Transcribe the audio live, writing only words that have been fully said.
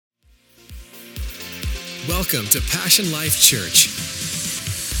Welcome to Passion Life Church.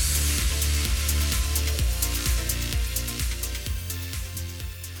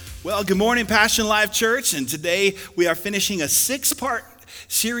 Well, good morning, Passion Life Church, and today we are finishing a 6-part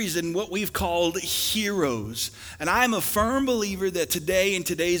series in what we've called Heroes. And I'm a firm believer that today, in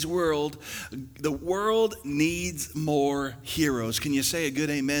today's world, the world needs more heroes. Can you say a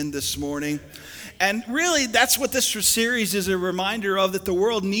good amen this morning? And really, that's what this series is a reminder of, that the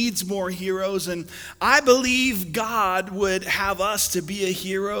world needs more heroes. And I believe God would have us to be a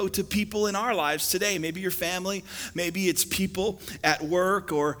hero to people in our lives today. Maybe your family, maybe it's people at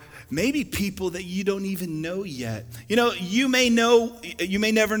work, or maybe people that you don't even know yet. You know, you may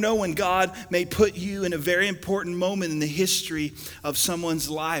never know when God may put you in a very important moment in the history of someone's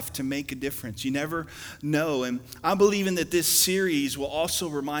life to make a difference. You never know. And I'm believing that this series will also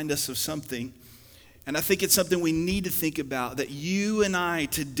remind us of something. And I think it's something we need to think about, that you and I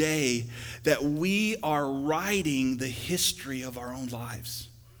today, that we are writing the history of our own lives.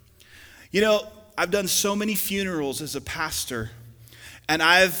 You know, I've done so many funerals as a pastor, and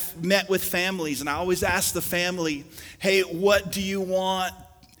I've met with families, and I always ask the family, hey, what do you want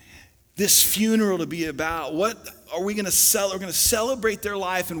this funeral to be about? What are we going to celebrate? We're going to celebrate their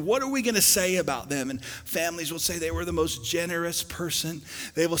life, and what are we going to say about them? And families will say they were the most generous person.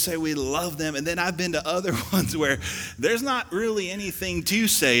 They will say we love them. And then I've been to other ones where there's not really anything to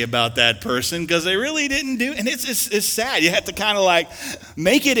say about that person because they really didn't do. And it's sad. You have to kind of like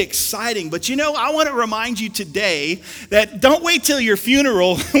make it exciting. But you know, I want to remind you today that don't wait till your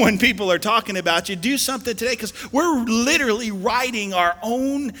funeral when people are talking about you. Do something today, because we're literally writing our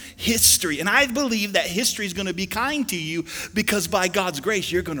own history. And I believe that history is going to be kind to you, because by God's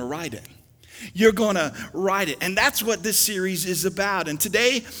grace, you're going to write it. You're going to write it. And that's what this series is about. And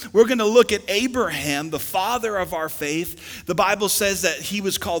today, we're going to look at Abraham, the father of our faith. The Bible says that he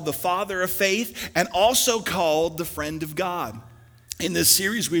was called the father of faith and also called the friend of God. In this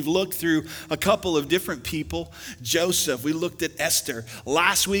series, we've looked through a couple of different people. Joseph, we looked at Esther.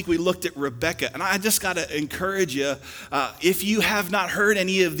 Last week, we looked at Rebecca. And I just got to encourage you, if you have not heard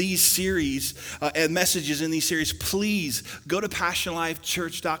any of these series and messages in these series, please go to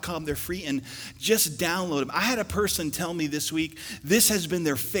PassionLifeChurch.com. They're free, and just download them. I had a person tell me this week, this has been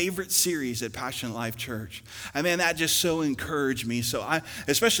their favorite series at Passion Life Church. I mean, that just so encouraged me. So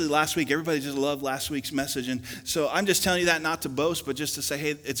especially last week, everybody just loved last week's message. And so I'm just telling you that not to boast, but just to say,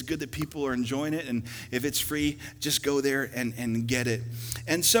 hey, it's good that people are enjoying it. And if it's free, just go there and get it.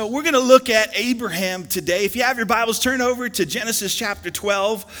 And so we're going to look at Abraham today. If you have your Bibles, turn over to Genesis chapter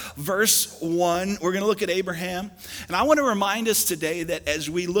 12, verse 1. We're going to look at Abraham. And I want to remind us today that as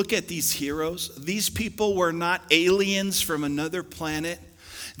we look at these heroes, these people were not aliens from another planet.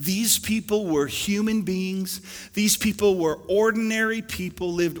 These people were human beings. These people were ordinary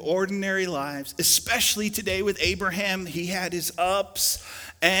people, lived ordinary lives. Especially today with Abraham, he had his ups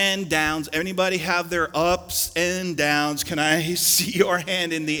and downs. Anybody have their ups and downs? Can I see your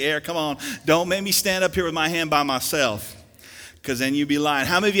hand in the air? Come on, don't make me stand up here with my hand by myself, because then you'd be lying.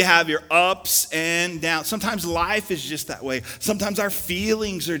 How many of you have your ups and downs? Sometimes life is just that way. Sometimes our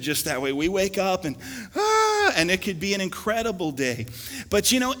feelings are just that way. We wake up and it could be an incredible day.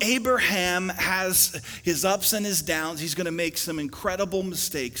 But you know, Abraham has his ups and his downs. He's going to make some incredible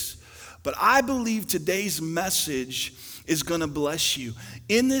mistakes. But I believe today's message is going to bless you.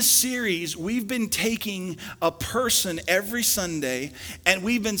 In this series, we've been taking a person every Sunday, and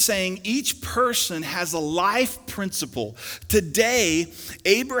we've been saying each person has a life principle. Today,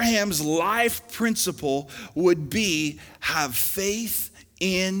 Abraham's life principle would be have faith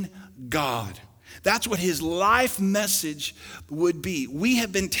in God. That's what his life message would be. We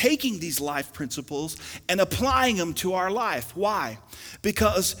have been taking these life principles and applying them to our life. Why?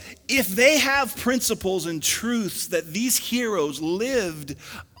 Because if they have principles and truths that these heroes lived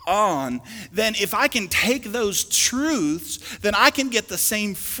on, then if I can take those truths, then I can get the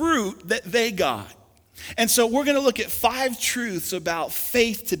same fruit that they got. And so we're going to look at 5 truths about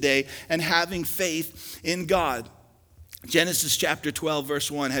faith today and having faith in God. Genesis chapter 12,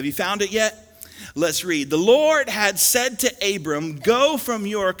 verse 1. Have you found it yet? Let's read. The Lord had said to Abram, go from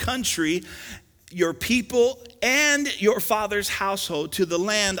your country, your people, and your father's household to the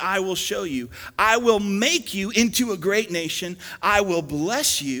land I will show you. I will make you into a great nation. I will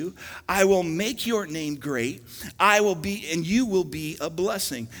bless you. I will make your name great. And you will be a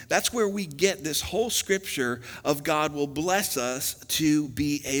blessing. That's where we get this whole scripture of God will bless us to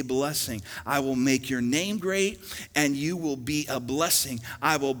be a blessing. I will make your name great, and you will be a blessing.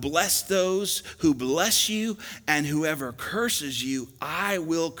 I will bless those who bless you, and whoever curses you, I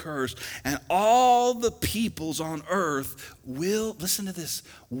will curse. And all the people peoples on earth will, listen to this,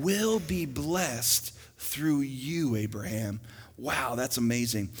 will be blessed through you, Abraham. Wow, that's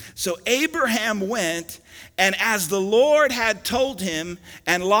amazing. So Abraham went, and as the Lord had told him,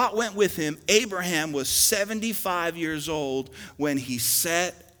 and Lot went with him, Abraham was 75 years old when he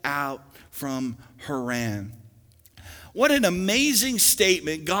set out from Haran. What an amazing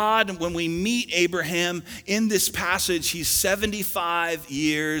statement. God, when we meet Abraham in this passage, he's 75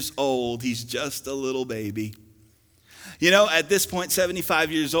 years old. He's just a little baby. You know, at this point,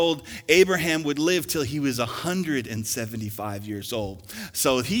 75 years old, Abraham would live till he was 175 years old.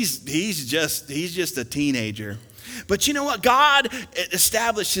 So he's just a teenager. But you know what? God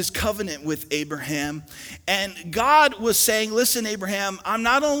established his covenant with Abraham. And God was saying, listen, Abraham, I'm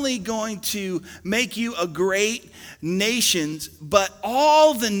not only going to make you a great nation, but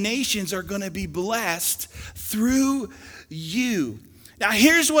all the nations are going to be blessed through you. Now,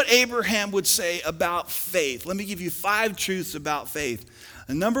 here's what Abraham would say about faith. Let me give you 5 truths about faith.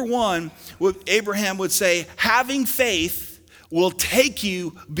 And number 1, what Abraham would say, having faith will take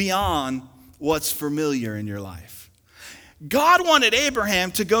you beyond what's familiar in your life. God wanted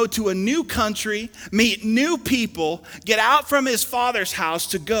Abraham to go to a new country, meet new people, get out from his father's house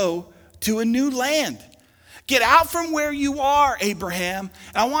to go to a new land. Get out from where you are, Abraham,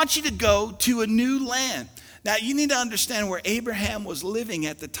 and I want you to go to a new land. Now, you need to understand where Abraham was living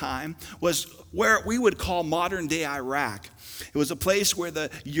at the time was where we would call modern-day Iraq. It was a place where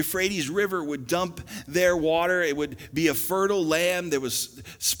the Euphrates River would dump their water. It would be a fertile land. There was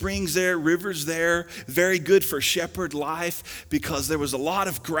springs there, rivers there, very good for shepherd life because there was a lot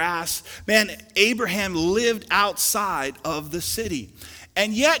of grass. Man, Abraham lived outside of the city.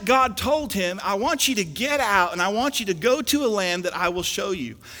 And yet God told him, I want you to get out and I want you to go to a land that I will show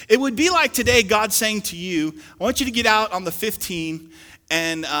you. It would be like today God saying to you, I want you to get out on the 15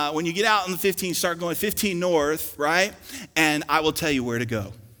 and when you get out on the 15, start going 15 north, right? And I will tell you where to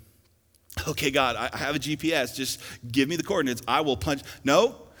go. Okay, God, I have a GPS. Just give me the coordinates. I will punch.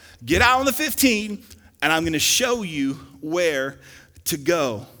 No, get out on the 15 and I'm going to show you where to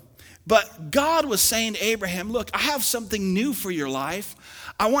go. But God was saying to Abraham, look, I have something new for your life.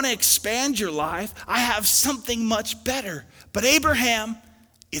 I want to expand your life. I have something much better. But Abraham,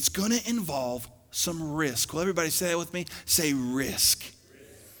 it's going to involve some risk. Will everybody say that with me? Say risk.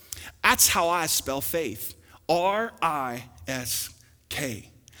 That's how I spell faith. R-I-S-K.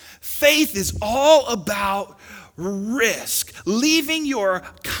 Faith is all about risk, leaving your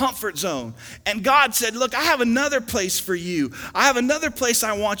comfort zone. And God said, look, I have another place for you. I have another place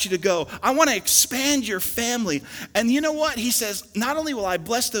I want you to go. I want to expand your family. And you know what? He says, not only will I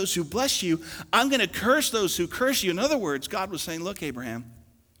bless those who bless you, I'm going to curse those who curse you. In other words, God was saying, look, Abraham,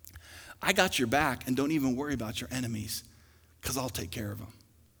 I got your back and don't even worry about your enemies because I'll take care of them.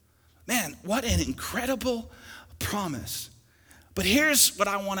 Man, what an incredible promise. But here's what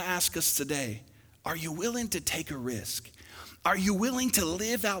I want to ask us today. Are you willing to take a risk? Are you willing to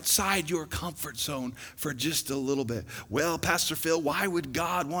live outside your comfort zone for just a little bit? Well, Pastor Phil, why would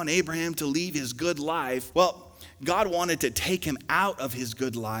God want Abraham to leave his good life? Well, God wanted to take him out of his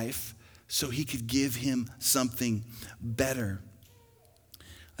good life so he could give him something better.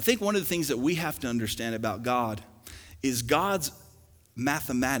 I think one of the things that we have to understand about God is God's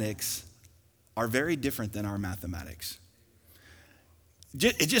mathematics are very different than our mathematics.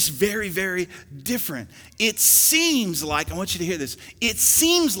 It's just very, very different. It seems like, I want you to hear this, it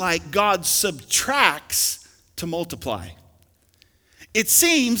seems like God subtracts to multiply. It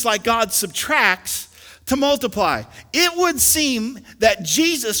seems like God subtracts to multiply. It would seem that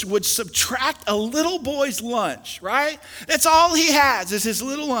Jesus would subtract a little boy's lunch, right? That's all he has is his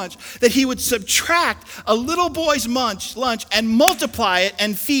little lunch. That he would subtract a little boy's lunch and multiply it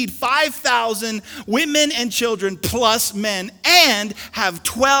and feed 5,000 women and children plus men and have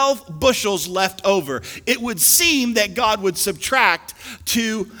 12 bushels left over. It would seem that God would subtract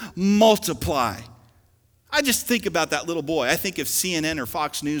to multiply. I just think about that little boy. I think if CNN or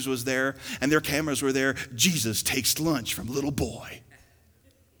Fox News was there and their cameras were there, Jesus takes lunch from little boy.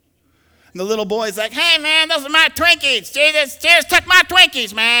 And the little boy's like, hey man, those are my Twinkies. Jesus took my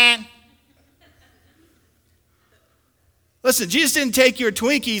Twinkies, man. Listen, Jesus didn't take your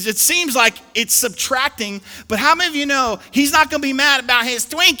Twinkies. It seems like it's subtracting, but how many of you know he's not going to be mad about his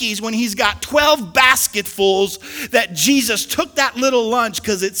Twinkies when he's got 12 basketfuls that Jesus took that little lunch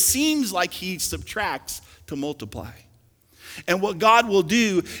because it seems like he subtracts to multiply. And what God will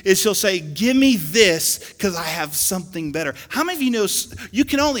do is he'll say, give me this because I have something better. How many of you know you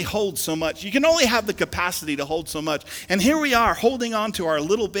can only hold so much? You can only have the capacity to hold so much. And here we are holding on to our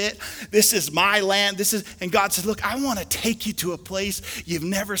little bit. This is my land. And God says, look, I want to take you to a place you've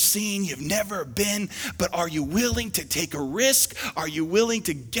never seen, you've never been, but are you willing to take a risk? Are you willing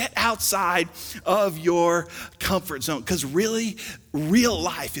to get outside of your comfort zone? Because really, real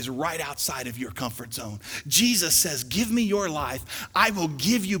life is right outside of your comfort zone. Jesus says, give me your life. I will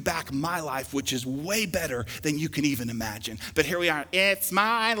give you back my life, which is way better than you can even imagine. But here we are. It's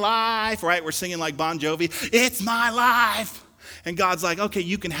my life, right? We're singing like Bon Jovi. It's my life. And God's like, okay,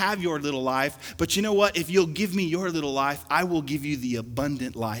 you can have your little life, but you know what? If you'll give me your little life, I will give you the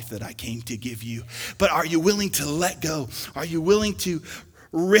abundant life that I came to give you. But are you willing to let go? Are you willing to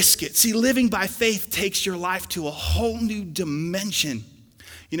risk it? See, living by faith takes your life to a whole new dimension.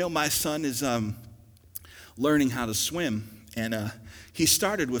 You know, my son is learning how to swim, and he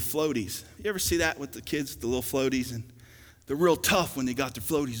started with floaties. You ever see that with the kids, the little floaties? And they're real tough when they got their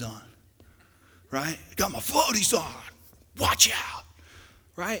floaties on, right? Got my floaties on. Watch out,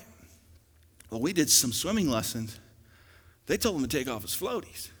 right? Well, we did some swimming lessons. They told him to take off his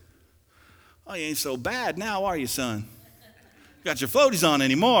floaties. Oh, you ain't so bad now, are you, son? Got your floaties on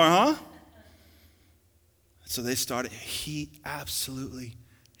anymore, huh? So they started. He absolutely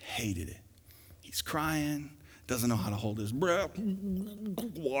hated it. He's crying, doesn't know how to hold his breath.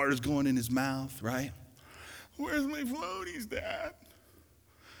 Water's going in his mouth, right? Where's my floaties, Dad?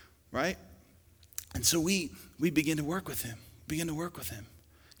 Right? And so we begin to work with him. He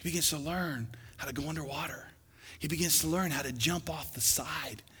begins to learn how to go underwater. He begins to learn how to jump off the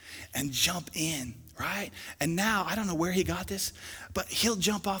side and jump in, right? And now, I don't know where he got this, but he'll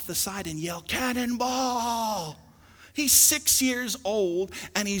jump off the side and yell, cannonball. He's 6 years old,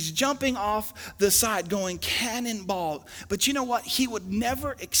 and he's jumping off the side going, cannonball. But you know what? He would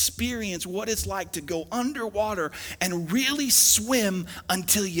never experience what it's like to go underwater and really swim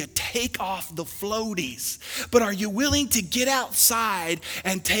until you take off the floaties. But are you willing to get outside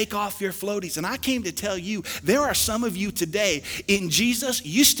and take off your floaties? And I came to tell you, there are some of you today, in Jesus,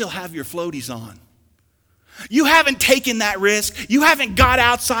 you still have your floaties on. You haven't taken that risk. You haven't got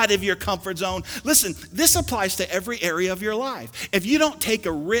outside of your comfort zone. Listen, this applies to every area of your life. If you don't take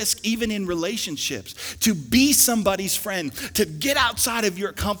a risk, even in relationships, to be somebody's friend, to get outside of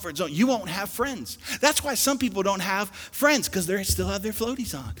your comfort zone, you won't have friends. That's why some people don't have friends, because they still have their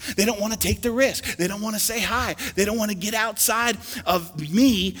floaties on. They don't want to take the risk. They don't want to say hi. They don't want to get outside of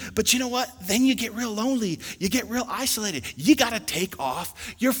me. But you know what? Then you get real lonely. You get real isolated. You got to take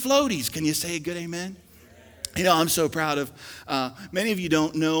off your floaties. Can you say a good amen? You know, I'm so proud of, many of you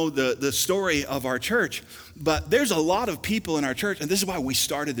don't know the story of our church, but there's a lot of people in our church, and this is why we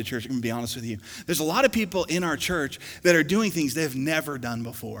started the church, I'm going to be honest with you. There's a lot of people in our church that are doing things they've never done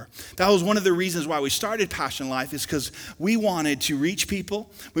before. That was one of the reasons why we started Passion Life, is because we wanted to reach people,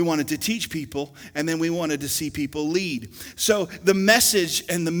 we wanted to teach people, and then we wanted to see people lead. So the message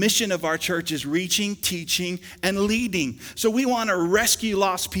and the mission of our church is reaching, teaching, and leading. So we want to rescue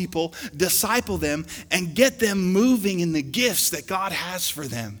lost people, disciple them, and get them moving in the gifts that God has for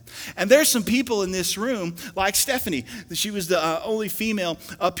them. And there's some people in this room like Stephanie. She was the only female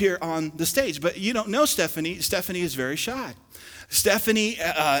up here on the stage, but you don't know Stephanie. Stephanie is very shy. Stephanie,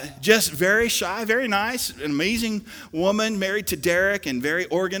 just very shy, very nice, an amazing woman, married to Derek and very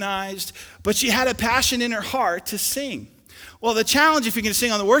organized, but she had a passion in her heart to sing. Well, the challenge if you're going to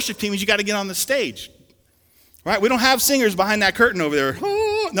sing on the worship team is you got to get on the stage, right? We don't have singers behind that curtain over there.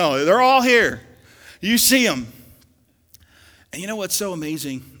 Oh, no, they're all here. You see them. And you know what's so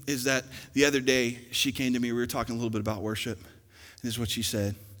amazing is that the other day she came to me, we were talking a little bit about worship. And this is what she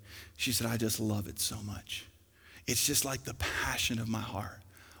said. She said, I just love it so much. It's just like the passion of my heart.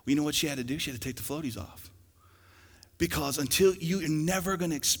 Well, you know what she had to do? She had to take the floaties off. Because until you're never going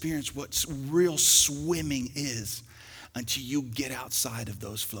to experience what real swimming is until you get outside of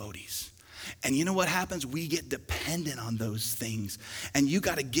those floaties. And you know what happens? We get dependent on those things. And you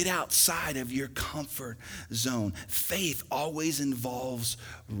got to get outside of your comfort zone. Faith always involves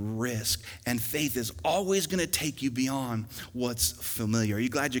risk. And faith is always going to take you beyond what's familiar. Are you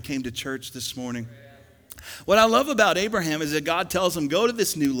glad you came to church this morning? What I love about Abraham is that God tells him, go to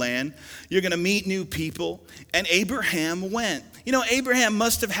this new land. You're going to meet new people. And Abraham went. You know, Abraham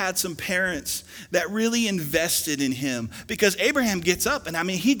must have had some parents that really invested in him, because Abraham gets up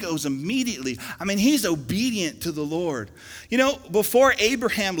and he goes immediately. He's obedient to the Lord. You know, before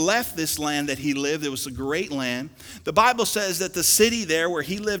Abraham left this land that he lived, it was a great land. The Bible says that the city there where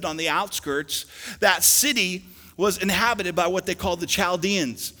he lived on the outskirts, that city was inhabited by what they called the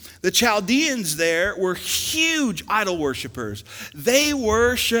Chaldeans. The Chaldeans there were huge idol worshipers. They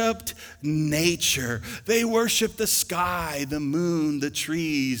worshiped nature. They worshiped the sky, the moon, the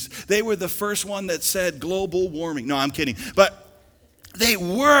trees. They were the first one that said global warming. No, I'm kidding. But they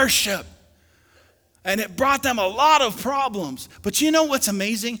worship. And it brought them a lot of problems. But you know what's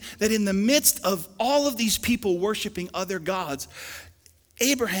amazing? That in the midst of all of these people worshiping other gods,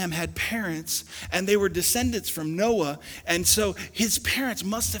 Abraham had parents, and they were descendants from Noah. And so his parents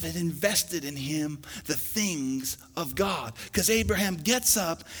must have invested in him the things of God. Because Abraham gets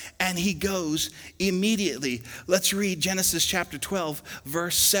up and he goes immediately. Let's read Genesis chapter 12,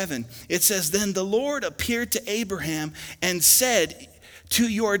 verse 7. It says, "Then the Lord appeared to Abraham and said, 'To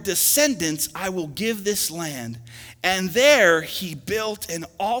your descendants I will give this land.' And there he built an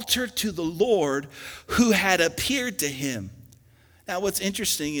altar to the Lord who had appeared to him." Now, what's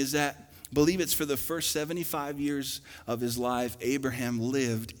interesting is that, I believe it's for the first 75 years of his life, Abraham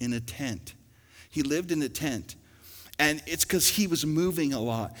lived in a tent. He lived in a tent. And it's because he was moving a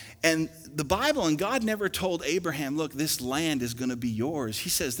lot. And the Bible and God never told Abraham, look, this land is going to be yours. He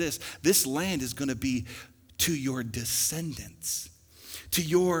says this land is going to be to your descendants. To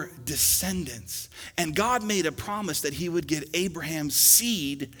your descendants. And God made a promise that he would give Abraham's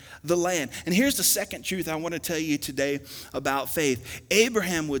seed the land. And here's the second truth I want to tell you today about faith.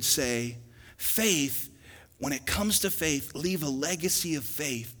 Abraham would say, faith, when it comes to faith, leave a legacy of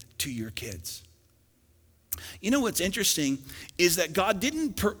faith to your kids. You know what's interesting is that God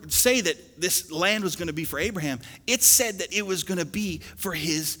didn't say that this land was going to be for Abraham. It said that it was going to be for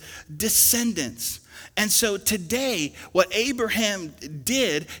his descendants. And so today, what Abraham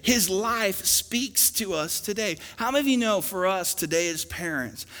did, his life speaks to us today. How many of you know for us today as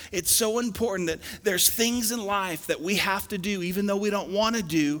parents, it's so important that there's things in life that we have to do, even though we don't want to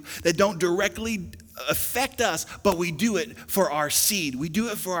do, that don't directly affect us, but we do it for our seed. We do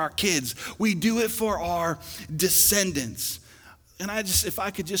it for our kids. We do it for our descendants. And if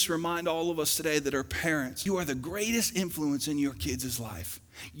I could just remind all of us today that are parents, you are the greatest influence in your kids' life.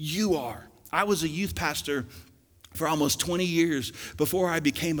 You are. I was a youth pastor for almost 20 years before I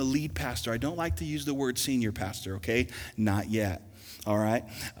became a lead pastor. I don't like to use the word senior pastor, okay? Not yet. All right,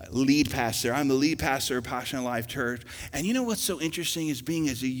 lead pastor. I'm the lead pastor of Passion Life Church. And you know what's so interesting is being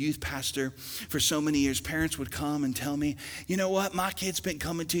as a youth pastor for so many years, parents would come and tell me, you know what, my kid's been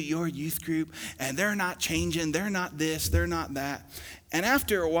coming to your youth group and they're not changing. They're not this, they're not that. And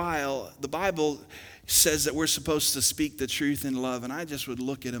after a while, the Bible says that we're supposed to speak the truth in love. And I just would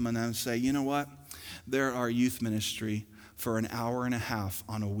look at them and I would say, you know what? They're our youth ministry for an hour and a half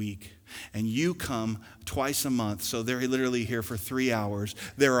on a week. And you come twice a month, so they're literally here for 3 hours.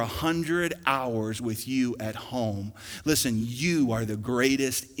 There are 100 hours with you at home. Listen, you are the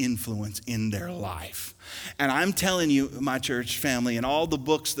greatest influence in their life. And I'm telling you, my church family, and all the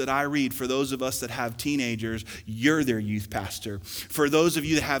books that I read, for those of us that have teenagers, you're their youth pastor. For those of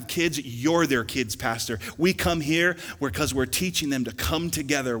you that have kids, you're their kids' pastor. We come here because we're teaching them to come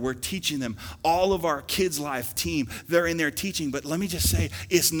together. We're teaching them. All of our kids' life team, they're in there teaching. But let me just say,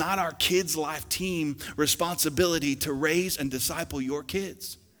 it's not our kids' life team responsibility to raise and disciple your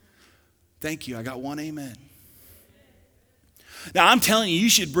kids. Thank you. I got one amen. Now, I'm telling you, you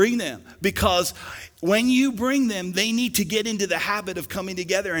should bring them, because when you bring them, they need to get into the habit of coming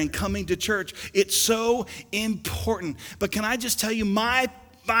together and coming to church. It's so important. But can I just tell you, my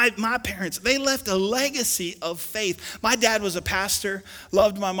parents, they left a legacy of faith. My dad was a pastor,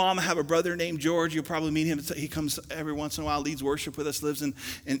 loved my mom. I have a brother named George. You'll probably meet him. He comes every once in a while, leads worship with us, lives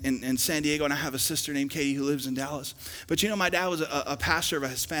in San Diego. And I have a sister named Katie who lives in Dallas. But you know, my dad was a pastor of a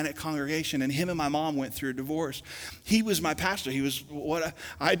Hispanic congregation, and him and my mom went through a divorce. He was my pastor. He was what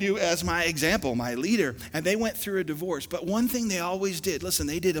I do as my example, my leader. And they went through a divorce. But one thing they always did, listen,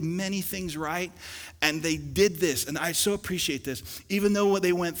 they did many things right. And they did this, and I so appreciate this. Even though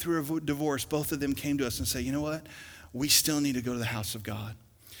they went through a divorce, both of them came to us and said, you know what? We still need to go to the house of God.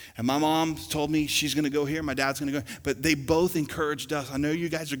 And my mom told me she's going to go here. My dad's going to go. But they both encouraged us. I know you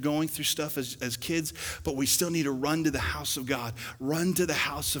guys are going through stuff as kids, but we still need to run to the house of God. Run to the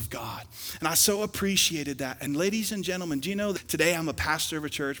house of God. And I so appreciated that. And ladies and gentlemen, do you know that today I'm a pastor of a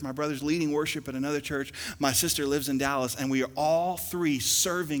church? My brother's leading worship at another church. My sister lives in Dallas. And we are all three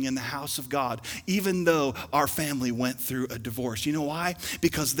serving in the house of God, even though our family went through a divorce. You know why?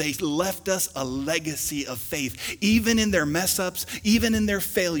 Because they left us a legacy of faith. Even in their mess ups, even in their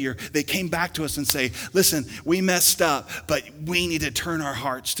failure, they came back to us and say, listen, we messed up, but we need to turn our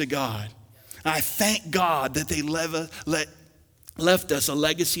hearts to God. And I thank God that they left us a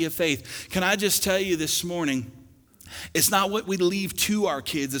legacy of faith. Can I just tell you this morning, It's not what we leave to our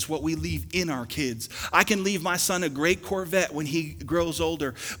kids, it's what we leave in our kids. I can leave my son a great Corvette when he grows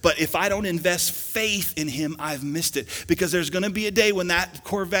older, but if I don't invest faith in him, I've missed it. Because there's going to be a day when that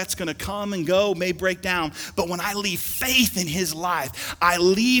Corvette's going to come and go, may break down. But when I leave faith in his life, I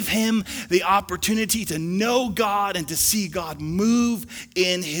leave him the opportunity to know God and to see God move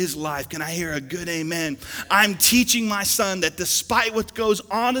in his life. Can I hear a good amen? I'm teaching my son that despite what goes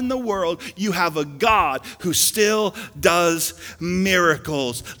on in the world, you have a God who still does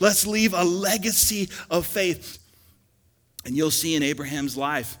miracles. Let's leave a legacy of faith. And you'll see in Abraham's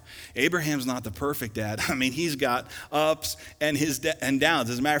life, Abraham's not the perfect dad. I mean, he's got ups and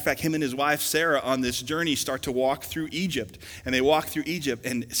downs. As a matter of fact, him and his wife Sarah on this journey start to walk through Egypt. And they walk through Egypt.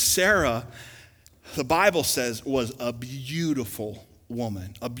 And Sarah, the Bible says, was a beautiful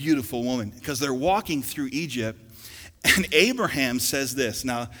woman. A beautiful woman. Because they're walking through Egypt. And Abraham says this.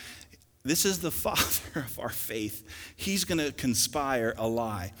 Now, this is the father of our faith. He's going to conspire a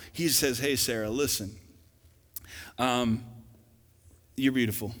lie. He says, hey, Sarah, listen. You're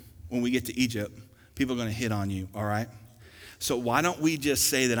beautiful. When we get to Egypt, people are going to hit on you, all right? So why don't we just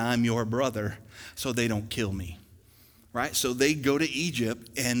say that I'm your brother so they don't kill me, right? So they go to Egypt,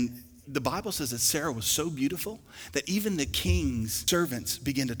 and the Bible says that Sarah was so beautiful that even the king's servants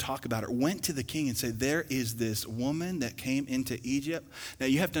began to talk about her, went to the king and said, there is this woman that came into Egypt. Now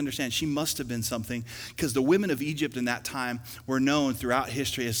you have to understand, she must have been something, because the women of Egypt in that time were known throughout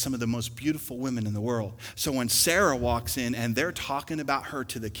history as some of the most beautiful women in the world. So when Sarah walks in and they're talking about her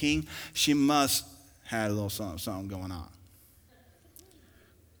to the king, she must have a little something going on.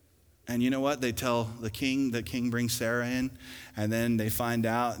 And you know what? They tell the king brings Sarah in, and then they find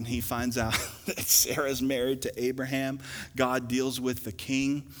out, and he finds out that Sarah's married to Abraham. God deals with the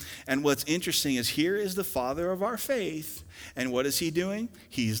king. And what's interesting is here is the father of our faith. And what is he doing?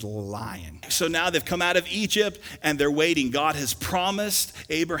 He's lying. So now they've come out of Egypt and they're waiting. God has promised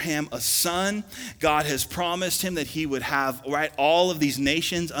Abraham a son. God has promised him that he would have, right, all of these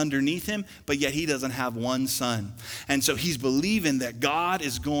nations underneath him, but yet he doesn't have one son. And so he's believing that God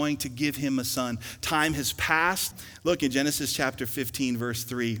is going to give him a son. Time has passed. Look in Genesis chapter 15, verse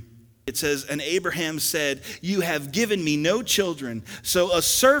 3. It says, and Abraham said, you have given me no children, so a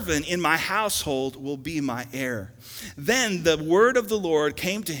servant in my household will be my heir. Then the word of the Lord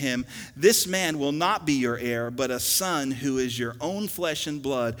came to him, this man will not be your heir, but a son who is your own flesh and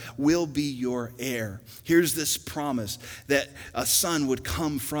blood will be your heir. Here's this promise that a son would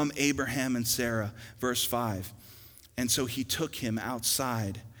come from Abraham and Sarah. Verse 5. And so he took him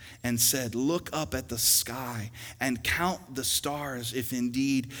outside and said, look up at the sky and count the stars, if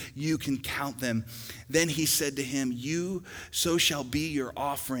indeed you can count them. Then he said to him, so shall be your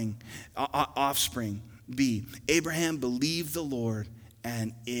offspring be. Abraham believed the Lord,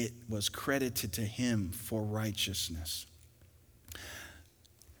 and it was credited to him for righteousness.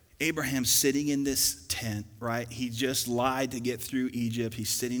 Abraham's sitting in this tent, right? He just lied to get through Egypt. He's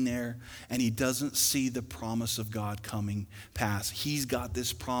sitting there and he doesn't see the promise of God coming past. He's got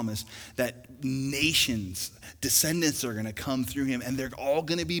this promise that nations, descendants are going to come through him and they're all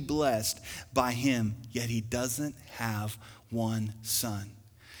going to be blessed by him. Yet he doesn't have one son.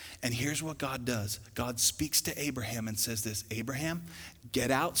 And here's what God does. God speaks to Abraham and says this, Abraham, get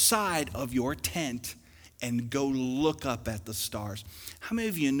outside of your tent and go look up at the stars. How many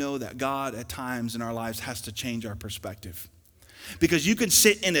of you know that God at times in our lives has to change our perspective? Because you can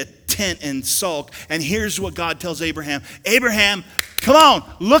sit in a tent and sulk, and here's what God tells Abraham. Abraham, come on,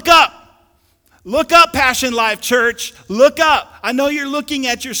 look up. Look up, Passion Life Church. Look up. I know you're looking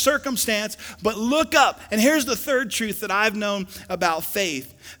at your circumstance, but look up. And here's the third truth that I've known about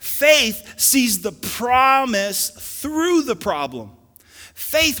faith. Faith sees the promise through the problem.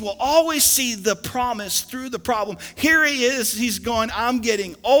 Faith will always see the promise through the problem. Here he is. He's going, I'm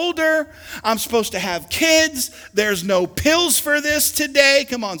getting older. I'm supposed to have kids. There's no pills for this today.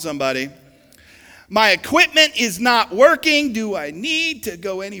 Come on, somebody. My equipment is not working. Do I need to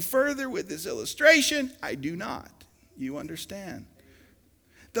go any further with this illustration? I do not. You understand.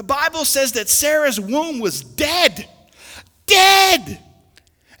 The Bible says that Sarah's womb was dead. Dead.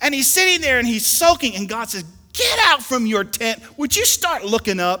 And he's sitting there and he's soaking. And God says, get out from your tent. Would you start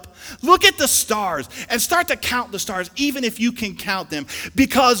looking up? Look at the stars and start to count the stars, even if you can count them.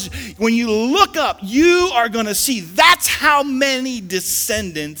 Because when you look up, you are going to see that's how many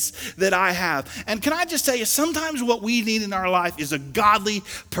descendants that I have. And can I just tell you, sometimes what we need in our life is a godly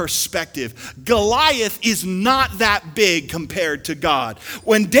perspective. Goliath is not that big compared to God.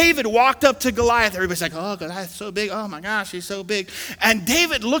 When David walked up to Goliath, everybody's like, oh, Goliath's so big. Oh my gosh, he's so big. And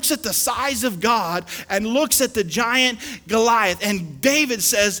David looks at the size of God and looks at the giant Goliath. And David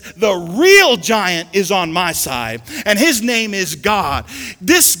says, the real giant is on my side, and his name is God.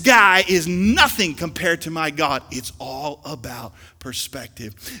 This guy is nothing compared to my God. It's all about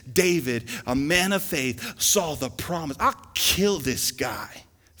perspective. David, a man of faith, saw the promise. I'll kill this guy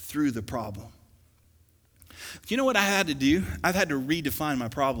through the problem. You know what I had to do? I've had to redefine my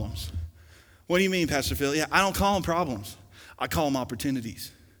problems. What do you mean, Pastor Phil? Yeah, I don't call them problems. I call them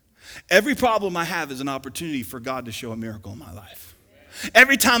opportunities. Every problem I have is an opportunity for God to show a miracle in my life.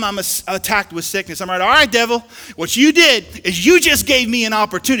 Every time I'm attacked with sickness, I'm like, all right, devil, what you did is you just gave me an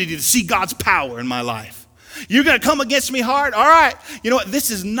opportunity to see God's power in my life. You're going to come against me hard? All right. You know what? This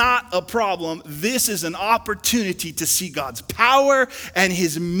is not a problem. This is an opportunity to see God's power and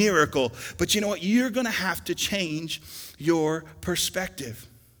his miracle. But you know what? You're going to have to change your perspective.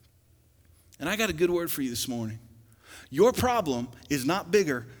 And I got a good word for you this morning. Your problem is not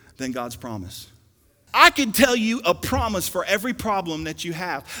bigger than God's promise. I can tell you a promise for every problem that you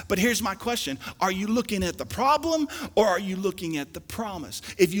have. But here's my question. Are you looking at the problem or are you looking at the promise?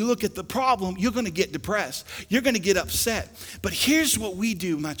 If you look at the problem, you're going to get depressed. You're going to get upset. But here's what we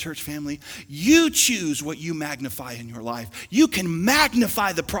do, my church family. You choose what you magnify in your life. You can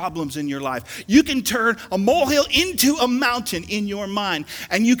magnify the problems in your life. You can turn a molehill into a mountain in your mind.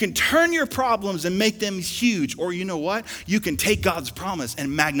 And you can turn your problems and make them huge. Or you know what? You can take God's promise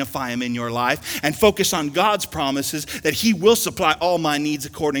and magnify them in your life and focus on God's promises that he will supply all my needs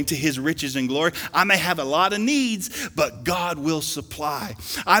according to his riches and glory. I may have a lot of needs, but God will supply.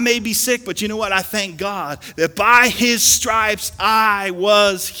 I may be sick, but you know what? I thank God that by his stripes I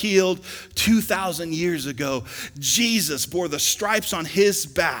was healed 2,000 years ago. Jesus bore the stripes on his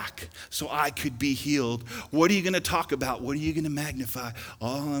back so I could be healed. What are you going to talk about? What are you going to magnify?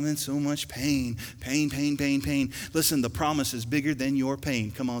 Oh, I'm in so much pain. Pain. Listen, the promise is bigger than your pain.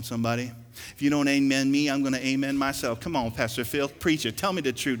 Come on, somebody. If you don't amen me, I'm going to amen myself. Come on, Pastor Phil, preach it. Tell me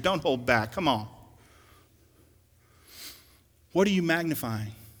the truth. Don't hold back. Come on. What are you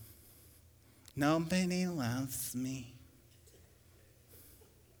magnifying? Nobody loves me.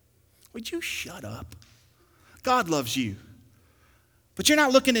 Would you shut up? God loves you. But you're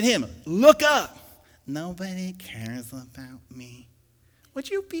not looking at him. Look up. Nobody cares about me. Would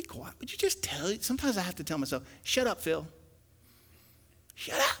you be quiet? Would you just tell it? Sometimes I have to tell myself, shut up, Phil.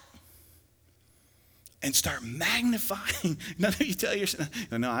 Shut up. And start magnifying. None of you tell yourself.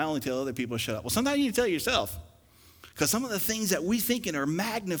 No, I only tell other people to shut up. Well, sometimes you need to tell yourself. Because some of the things that we thinking are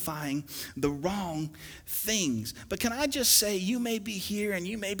magnifying the wrong things. But can I just say, you may be here and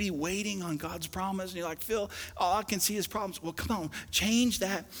you may be waiting on God's promise. And you're like, Phil, all I can see is problems. Well, come on, change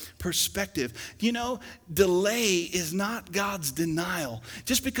that perspective. You know, delay is not God's denial.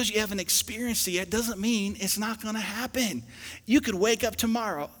 Just because you haven't experienced it yet doesn't mean it's not going to happen. You could wake up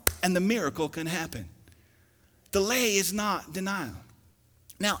tomorrow and the miracle can happen. Delay is not denial.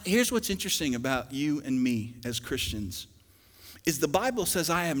 Now, here's what's interesting about you and me as Christians, is the Bible says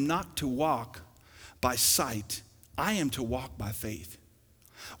I am not to walk by sight, I am to walk by faith.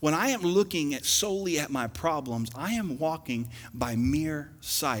 When I am looking solely at my problems, I am walking by mere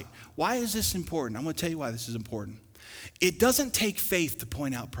sight. Why is this important? I'm going to tell you why this is important. It doesn't take faith to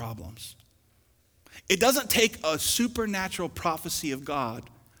point out problems. It doesn't take a supernatural prophecy of God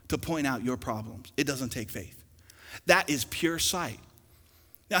to point out your problems. It doesn't take faith. That is pure sight.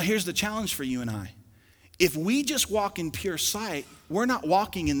 Now, here's the challenge for you and I. If we just walk in pure sight, we're not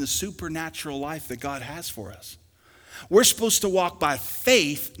walking in the supernatural life that God has for us. We're supposed to walk by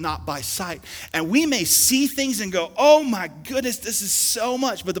faith, not by sight. And we may see things and go, oh my goodness, this is so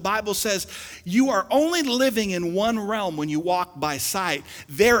much. But the Bible says you are only living in one realm when you walk by sight.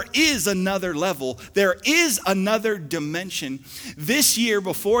 There is another level. There is another dimension. This year,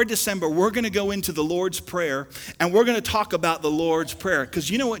 before December, we're going to go into the Lord's Prayer. And we're going to talk about the Lord's Prayer. Because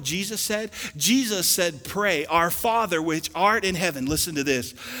you know what Jesus said? Jesus said, pray, our Father which art in heaven. Listen to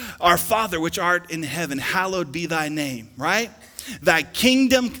this. Our Father which art in heaven, hallowed be thy name. Right? Thy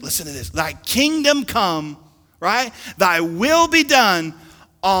kingdom, listen to this, thy kingdom come, right? Thy will be done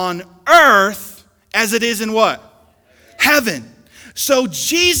on earth as it is in what? Heaven. So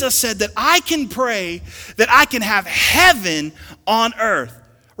Jesus said that I can pray that I can have heaven on earth,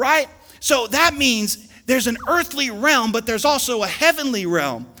 right? So that means there's an earthly realm, but there's also a heavenly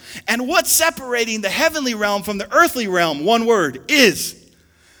realm. And what's separating the heavenly realm from the earthly realm? One word, is.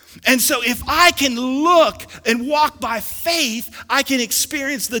 And so if I can look and walk by faith, I can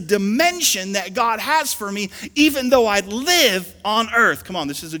experience the dimension that God has for me, even though I live on earth. Come on,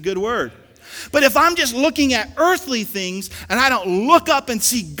 this is a good word. But if I'm just looking at earthly things and I don't look up and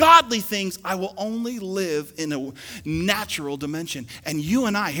see godly things, I will only live in a natural dimension. And you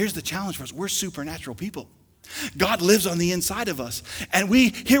and I, here's the challenge for us, we're supernatural people. God lives on the inside of us. And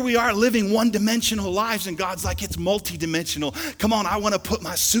here we are living one-dimensional lives, and God's like, it's multi-dimensional. Come on, I want to put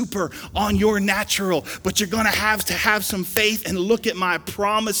my super on your natural, but you're going to have some faith and look at my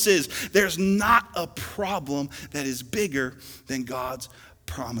promises. There's not a problem that is bigger than God's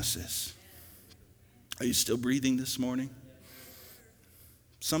promises. Are you still breathing this morning?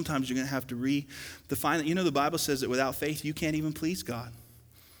 Sometimes you're going to have to redefine it. You know, the Bible says that without faith, you can't even please God.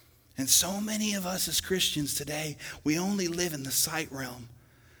 And so many of us as Christians today, we only live in the sight realm.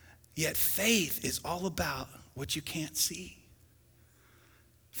 Yet faith is all about what you can't see.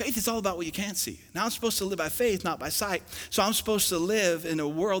 Faith is all about what you can't see. Now I'm supposed to live by faith, not by sight. So I'm supposed to live in a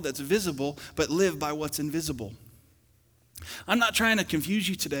world that's visible, but live by what's invisible. I'm not trying to confuse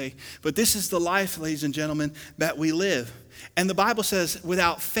you today, but this is the life, ladies and gentlemen, that we live. And the Bible says,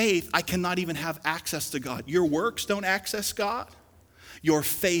 without faith, I cannot even have access to God. Your works don't access God. Your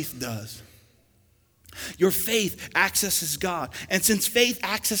faith does. Your faith accesses God. And since faith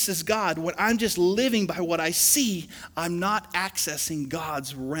accesses God, when I'm just living by what I see, I'm not accessing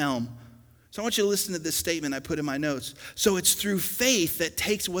God's realm. So I want you to listen to this statement I put in my notes. So it's through faith that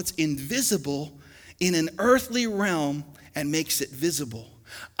takes what's invisible in an earthly realm and makes it visible.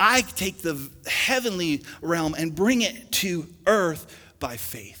 I take the heavenly realm and bring it to earth by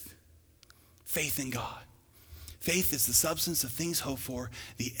faith. Faith in God. Faith is the substance of things hoped for,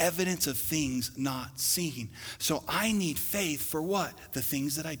 the evidence of things not seen. So I need faith for what? The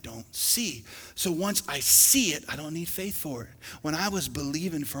things that I don't see. So once I see it, I don't need faith for it. When I was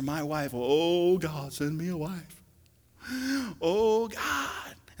believing for my wife, oh God, send me a wife. Oh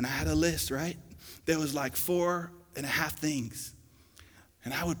God. And I had a list, right? There was like 4.5 things.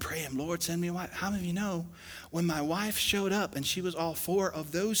 And I would pray him, Lord, send me a wife. How many of you know when my wife showed up and she was all 4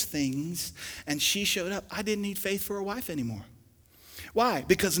 of those things and she showed up, I didn't need faith for a wife anymore. Why?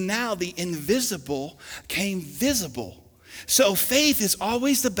 Because now the invisible came visible. So faith is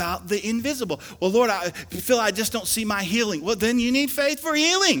always about the invisible. Well, Lord, I feel I just don't see my healing. Well, then you need faith for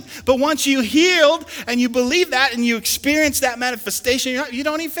healing. But once you healed and you believe that and you experience that manifestation, you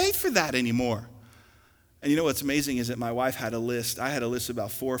don't need faith for that anymore. And you know what's amazing is that my wife had a list. I had a list of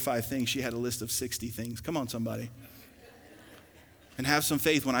about 4 or 5 things. She had a list of 60 things. Come on, somebody. And have some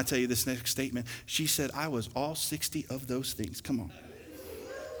faith when I tell you this next statement. She said, I was all 60 of those things. Come on.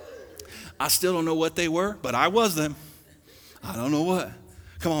 I still don't know what they were, but I was them. I don't know what.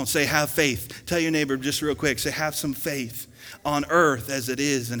 Come on, say have faith. Tell your neighbor just real quick. Say have some faith on earth as it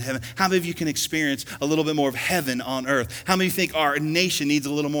is in heaven. How many of you can experience a little bit more of heaven on earth? How many of you think our nation needs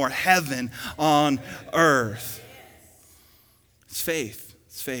a little more heaven on earth? It's faith.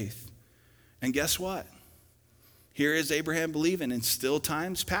 It's faith. And guess what? Here is Abraham believing, and still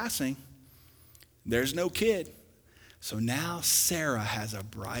time's passing. There's no kid. So now Sarah has a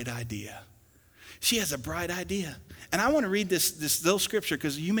bright idea. She has a bright idea. And I want to read this little scripture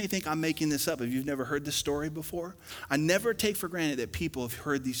because you may think I'm making this up if you've never heard this story before. I never take for granted that people have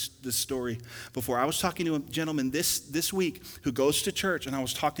heard this story before. I was talking to a gentleman this week who goes to church, and I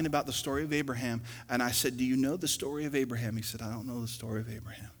was talking about the story of Abraham. And I said, do you know the story of Abraham? He said, I don't know the story of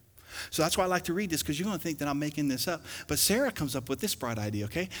Abraham. So that's why I like to read this, because you're going to think that I'm making this up. But Sarah comes up with this bright idea,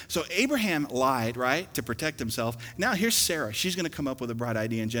 okay? So Abraham lied, right, to protect himself. Now here's Sarah. She's going to come up with a bright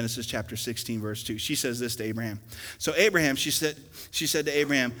idea in Genesis chapter 16, verse 2. She says this to Abraham. So Abraham, she said to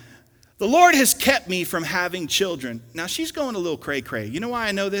Abraham, the Lord has kept me from having children. Now she's going a little cray-cray. You know why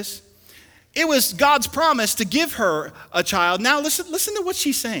I know this? It was God's promise to give her a child. Now listen to what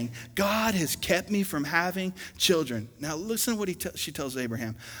she's saying. God has kept me from having children. Now listen to what she tells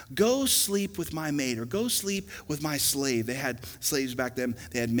Abraham. Go sleep with my maid, or go sleep with my slave. They had slaves back then.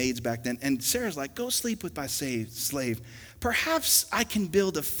 They had maids back then. And Sarah's like, go sleep with my slave. Perhaps I can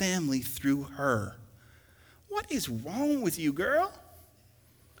build a family through her. What is wrong with you, girl?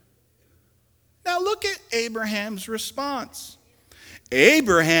 Now look at Abraham's response.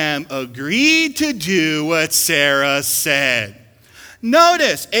 Abraham agreed to do what Sarah said.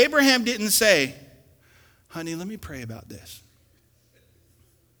 Notice, Abraham didn't say, honey, let me pray about this.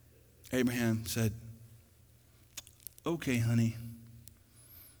 Abraham said, okay, honey,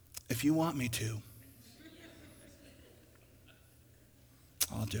 if you want me to,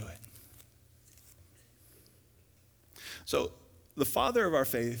 I'll do it. So the father of our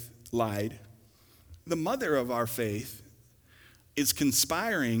faith lied. The mother of our faith is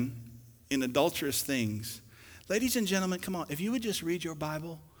conspiring in adulterous things. Ladies and gentlemen, come on. If you would just read your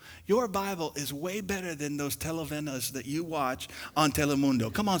Bible is way better than those telenovelas that you watch on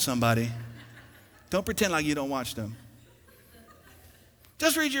Telemundo. Come on, somebody. Don't pretend like you don't watch them.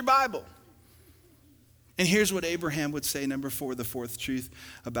 Just read your Bible. And here's what Abraham would say, number 4, the fourth truth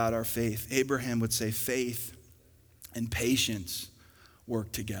about our faith. Abraham would say, faith and patience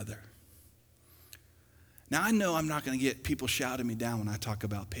work together. Now, I know I'm not going to get people shouting me down when I talk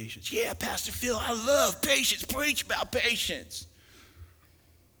about patience. Yeah, Pastor Phil, I love patience. Preach about patience.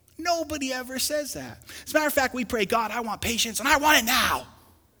 Nobody ever says that. As a matter of fact, we pray, God, I want patience, and I want it now.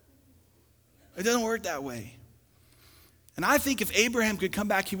 It doesn't work that way. And I think if Abraham could come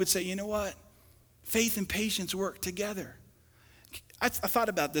back, he would say, you know what? Faith and patience work together. I thought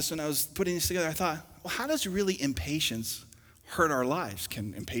about this when I was putting this together. I thought, well, how does really impatience hurt our lives?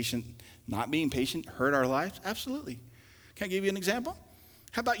 Can not being patient hurt our lives? Absolutely. Can I give you an example?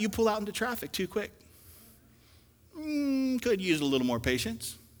 How about you pull out into traffic too quick? Could use a little more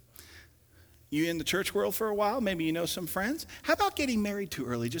patience. You in the church world for a while, maybe you know some friends. How about getting married too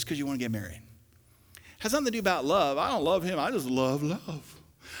early just because you want to get married? Has nothing to do about love. I don't love him. I just love love.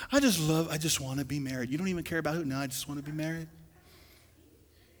 I just want to be married. You don't even care about who? No, I just want to be married.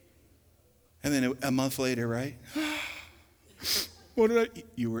 And then a month later, right?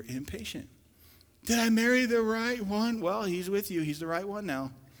 You were impatient. Did I marry the right one? Well, he's with you. He's the right one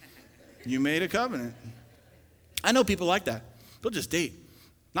now. You made a covenant. I know people like that. They'll just date.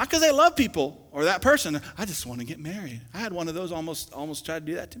 Not because they love people or that person. I just want to get married. I had one of those almost try to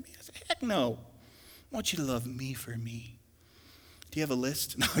do that to me. I said, heck no. I want you to love me for me. Do you have a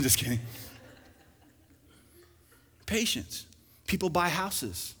list? No, I'm just kidding. Patience. People buy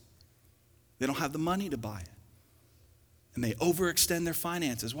houses. They don't have the money to buy it. And they overextend their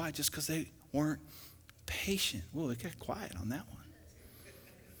finances. Why? Just because they weren't patient. Whoa, it got quiet on that one.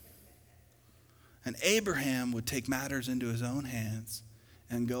 And Abraham would take matters into his own hands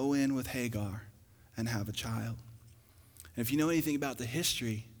and go in with Hagar and have a child. And if you know anything about the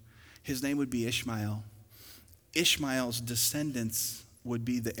history, his name would be Ishmael. Ishmael's descendants would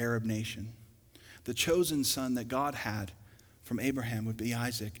be the Arab nation. The chosen son that God had from Abraham would be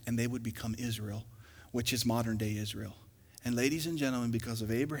Isaac, and they would become Israel, which is modern day Israel. And ladies and gentlemen, because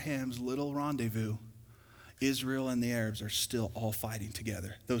of Abraham's little rendezvous, Israel and the Arabs are still all fighting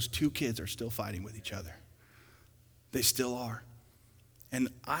together. Those two kids are still fighting with each other. They still are. And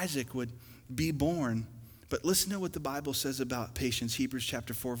Isaac would be born. But listen to what the Bible says about patience. Hebrews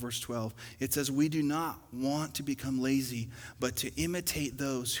chapter 4, verse 12. It says, we do not want to become lazy, but to imitate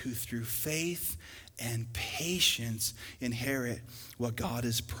those who through faith and patience inherit what God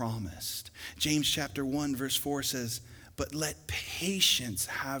has promised. James chapter 1, verse 4 says, but let patience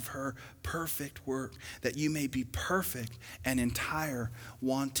have her perfect work, that you may be perfect and entire,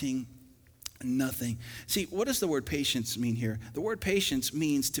 wanting nothing. See, what does the word patience mean here? The word patience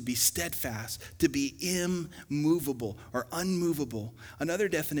means to be steadfast, to be immovable or unmovable. Another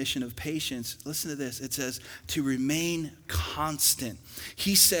definition of patience, listen to this, it says to remain constant.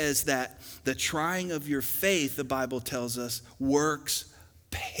 He says that the trying of your faith, the Bible tells us, works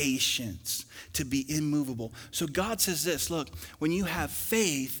patience, to be immovable. So God says this, look, when you have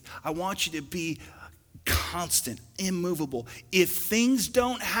faith, I want you to be constant, immovable. If things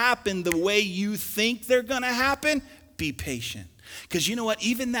don't happen the way you think they're going to happen, be patient. Because you know what?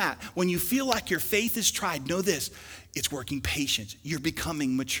 Even that, when you feel like your faith is tried, know this, it's working patience. You're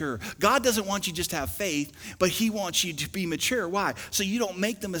becoming mature. God doesn't want you just to have faith, but he wants you to be mature. Why? So you don't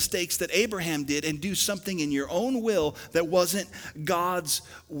make the mistakes that Abraham did and do something in your own will that wasn't God's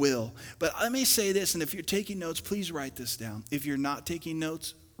will. But let me say this, and if you're taking notes, please write this down. If you're not taking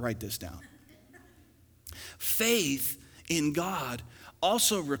notes, write this down. Faith in God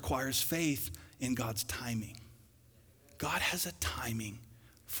also requires faith in God's timing. God has a timing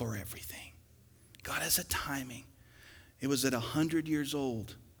for everything. God has a timing. It was at 100 years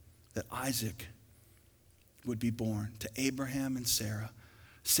old that Isaac would be born to Abraham and Sarah.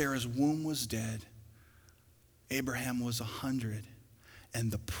 Sarah's womb was dead. Abraham was 100.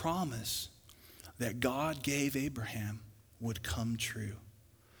 And the promise that God gave Abraham would come true.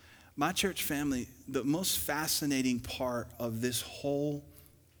 My church family, the most fascinating part of this whole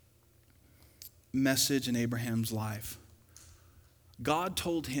message in Abraham's life, God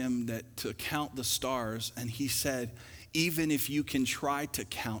told him that to count the stars, and he said, even if you can try to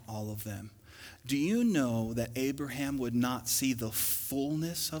count all of them. Do you know that Abraham would not see the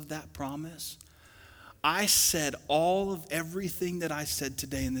fullness of that promise? I said all of everything that I said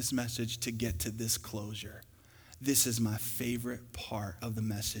today in this message to get to this closure. This is my favorite part of the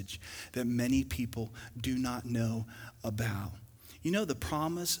message that many people do not know about. You know, the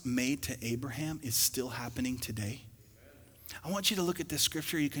promise made to Abraham is still happening today. I want you to look at this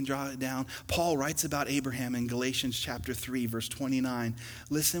scripture. You can draw it down. Paul writes about Abraham in Galatians chapter 3, verse 29.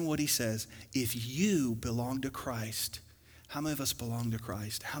 Listen what he says. If you belong to Christ, how many of us belong to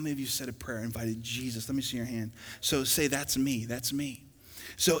Christ? How many of you said a prayer, invited Jesus? Let me see your hand. So say, that's me. That's me.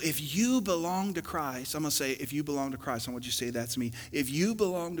 So if you belong to Christ, I'm going to say, if you belong to Christ, I want you to say, that's me. If you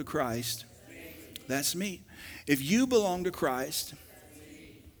belong to Christ, that's me. If you belong to Christ,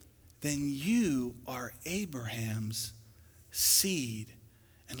 then you are Abraham's seed.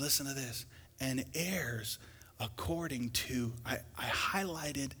 And listen to this, and heirs according to, I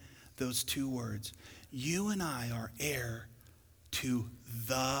highlighted those two words. You and I are heir to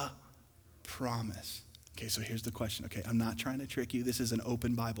the promise. Okay, so here's the question. Okay, I'm not trying to trick you. This is an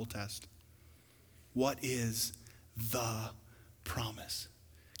open Bible test. What is the promise?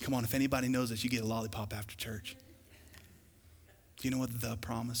 Come on, if anybody knows this, you get a lollipop after church. Do you know what the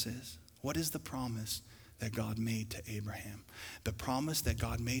promise is? What is the promise that God made to Abraham? The promise that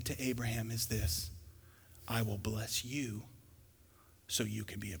God made to Abraham is this: I will bless you so you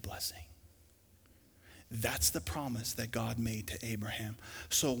can be a blessing. That's the promise that God made to Abraham.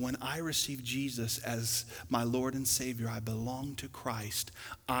 So when I receive Jesus as my Lord and Savior, I belong to Christ.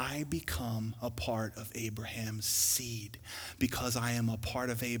 I become a part of Abraham's seed. Because I am a part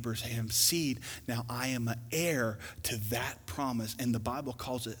of Abraham's seed, now I am an heir to that promise. And the Bible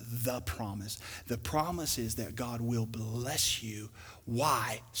calls it the promise. The promise is that God will bless you.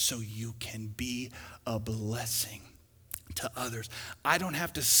 Why? So you can be a blessing to others. I don't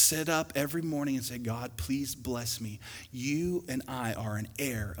have to sit up every morning and say, God, please bless me. You and I are an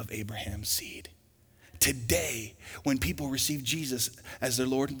heir of Abraham's seed. Today, when people receive Jesus as their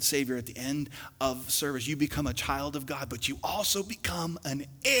Lord and Savior at the end of service, you become a child of God, but you also become an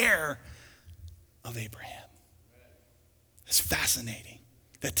heir of Abraham. It's fascinating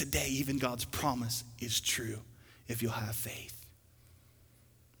that today even God's promise is true if you'll have faith.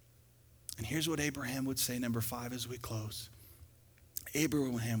 And here's what Abraham would say, number 5, as we close.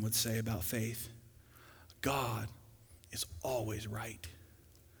 Abraham would say about faith: God is always right.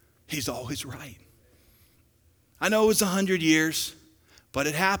 He's always right. I know it was 100 years, but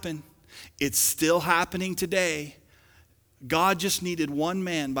it happened. It's still happening today. God just needed one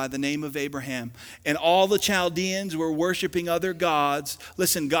man by the name of Abraham. And all the Chaldeans were worshiping other gods.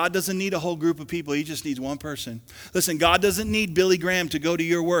 Listen, God doesn't need a whole group of people. He just needs one person. Listen, God doesn't need Billy Graham to go to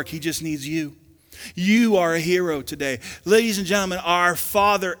your work. He just needs you. You are a hero today. Ladies and gentlemen, our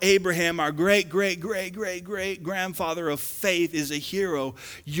father Abraham, our great-great-great-great-great-grandfather of faith, is a hero.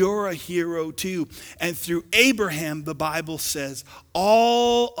 You're a hero too. And through Abraham, the Bible says,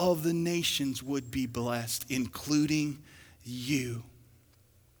 all of the nations would be blessed, including you.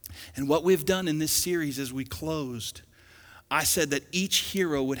 And what we've done in this series as we closed, I said that each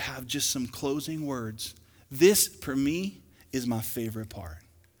hero would have just some closing words. This, for me, is my favorite part.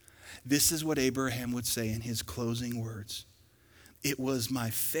 This is what Abraham would say in his closing words. It was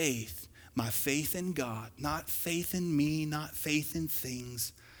my faith in God, not faith in me, not faith in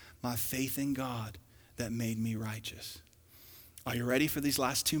things, my faith in God that made me righteous. Are you ready for these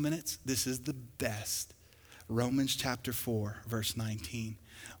last 2 minutes? This is the best. Romans chapter 4, verse 19.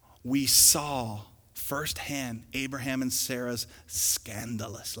 We saw firsthand Abraham and Sarah's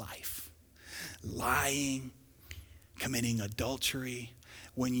scandalous life. Lying, committing adultery.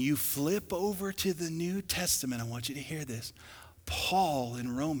 When you flip over to the New Testament, I want you to hear this. Paul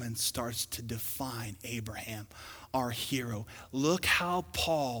in Romans starts to define Abraham, our hero. Look how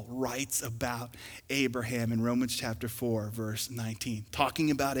Paul writes about Abraham in Romans chapter 4, verse 19. Talking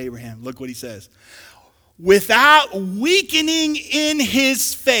about Abraham, look what he says. Without weakening in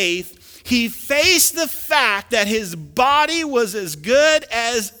his faith, he faced the fact that his body was as good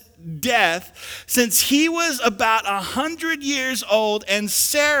as death, since he was about 100 years old and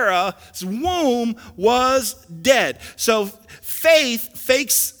Sarah's womb was dead. So faith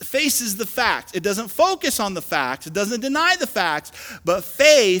faces the facts. It doesn't focus on the facts. It doesn't deny the facts. But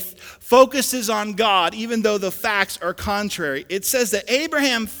faith focuses on God, even though the facts are contrary. It says that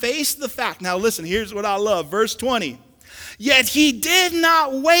Abraham faced the fact. Now listen, here's what I love. Verse 20. Yet he did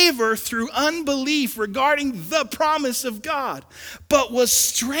not waver through unbelief regarding the promise of God, but was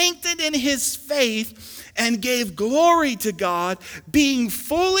strengthened in his faith and gave glory to God, being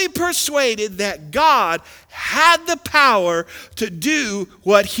fully persuaded that God had the power to do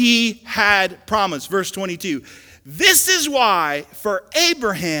what he had promised. Verse 22. This is why for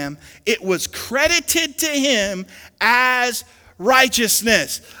Abraham it was credited to him as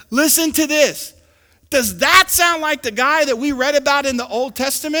righteousness. Listen to this. Does that sound like the guy that we read about in the Old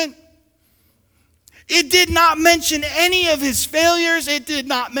Testament? It did not mention any of his failures. It did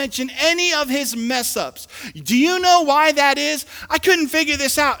not mention any of his mess ups. Do you know why that is? I couldn't figure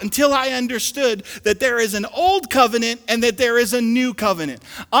this out until I understood that there is an old covenant and that there is a new covenant.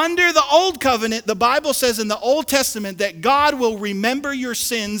 Under the old covenant, the Bible says in the Old Testament that God will remember your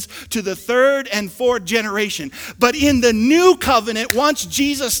sins to the third and fourth generation. But in the new covenant, once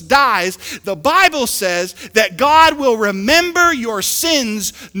Jesus dies, the Bible says that God will remember your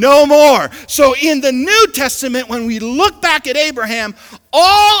sins no more. So in the New Testament, when we look back at Abraham,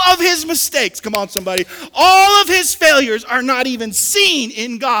 all of his mistakes, come on somebody, all of his failures are not even seen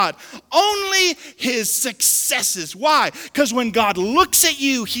in God. Only his successes. Why? Because when God looks at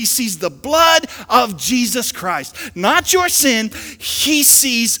you, he sees the blood of Jesus Christ. Not your sin, he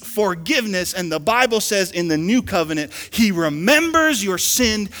sees forgiveness. And the Bible says in the new covenant, he remembers your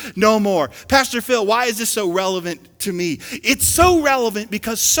sin no more. Pastor Phil, why is this so relevant to me? It's so relevant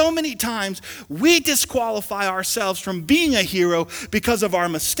because so many times we disqualify ourselves from being a hero because of our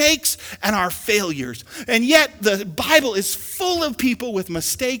mistakes and our failures. And yet the Bible is full of people with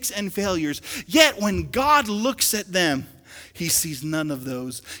mistakes and failures. Yet when God looks at them, he sees none of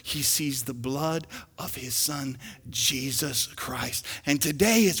those. He sees the blood of his son, Jesus Christ. And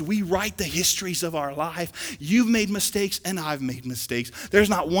today, as we write the histories of our life, you've made mistakes and I've made mistakes. There's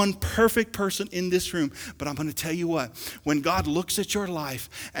not one perfect person in this room, but I'm going to tell you what, when God looks at your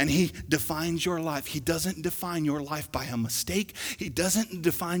life and he defines your life, he doesn't define your life by a mistake. He doesn't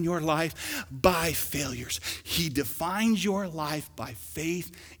define your life by failures. He defines your life by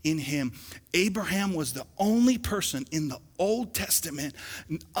faith in him. Abraham was the only person in the Old Testament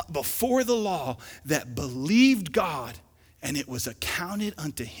before the law that believed God, and it was accounted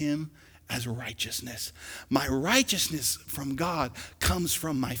unto him as righteousness. My righteousness from God comes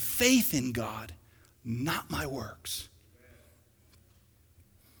from my faith in God, not my works.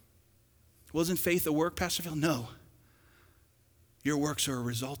 Wasn't faith a work, Pastor Phil? No. Your works are a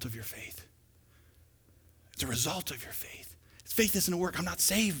result of your faith. It's a result of your faith. Faith isn't a work. I'm not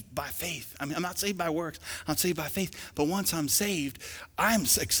saved by faith. I'm not saved by works. I'm saved by faith. But once I'm saved, I'm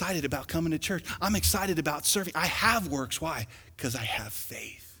excited about coming to church. I'm excited about serving. I have works. Why? Because I have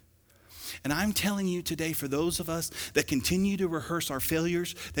faith. And I'm telling you today, for those of us that continue to rehearse our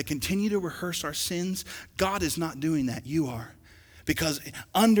failures, that continue to rehearse our sins, God is not doing that. You are. Because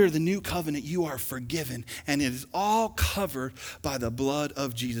under the new covenant, you are forgiven. And it is all covered by the blood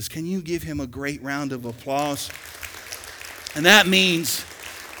of Jesus. Can you give him a great round of applause? And that means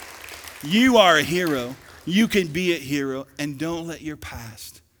you are a hero. You can be a hero, and don't let your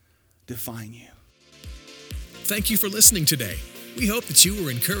past define you. Thank you for listening today. We hope that you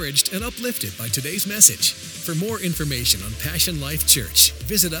were encouraged and uplifted by today's message. For more information on Passion Life Church,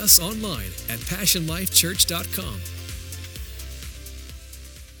 visit us online at passionlifechurch.com.